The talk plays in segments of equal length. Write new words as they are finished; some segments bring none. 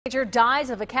Teenager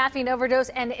dies of a caffeine overdose,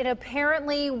 and it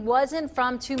apparently wasn't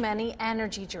from too many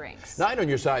energy drinks. 9 on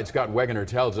your side, Scott Wegener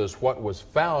tells us what was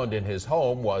found in his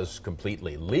home was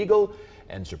completely legal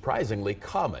and surprisingly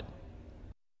common.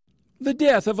 The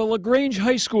death of a LaGrange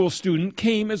High School student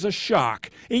came as a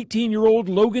shock. 18-year-old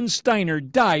Logan Steiner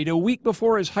died a week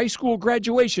before his high school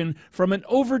graduation from an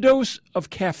overdose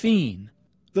of caffeine.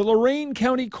 The Lorain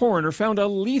County coroner found a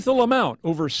lethal amount,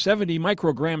 over 70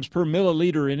 micrograms per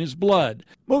milliliter in his blood.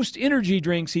 Most energy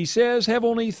drinks, he says, have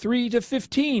only 3 to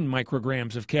 15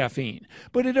 micrograms of caffeine.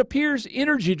 But it appears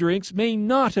energy drinks may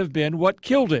not have been what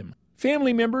killed him.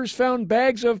 Family members found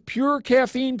bags of pure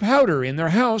caffeine powder in their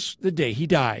house the day he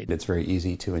died. It's very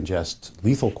easy to ingest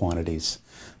lethal quantities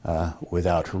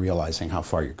without realizing how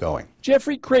far you're going.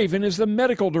 Jeffrey Craven is the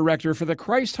medical director for the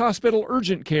Christ Hospital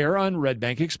Urgent Care on Red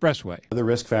Bank Expressway. The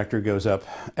risk factor goes up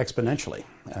exponentially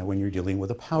when you're dealing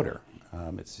with a powder.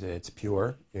 It's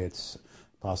pure. It's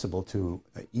possible to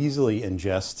easily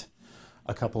ingest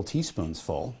a couple teaspoons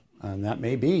full, and that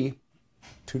may be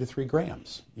 2 to 3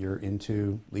 grams. You're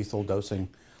into lethal dosing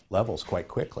levels quite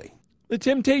quickly. The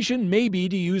temptation may be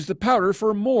to use the powder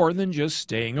for more than just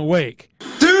staying awake.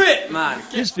 Do it, man!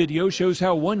 This video shows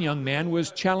how one young man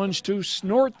was challenged to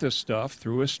snort the stuff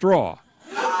through a straw.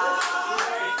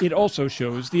 It also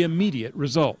shows the immediate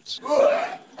results.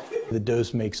 The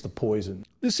dose makes the poison.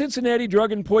 The Cincinnati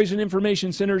Drug and Poison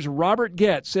Information Center's Robert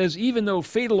Getz says even though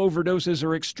fatal overdoses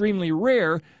are extremely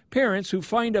rare, parents who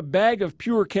find a bag of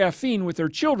pure caffeine with their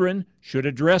children should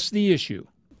address the issue.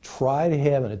 Try to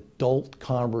have an adult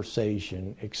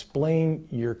conversation, explain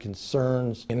your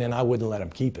concerns, and then I wouldn't let them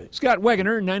keep it. Scott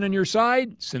Wegener, 9 on your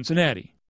side, Cincinnati.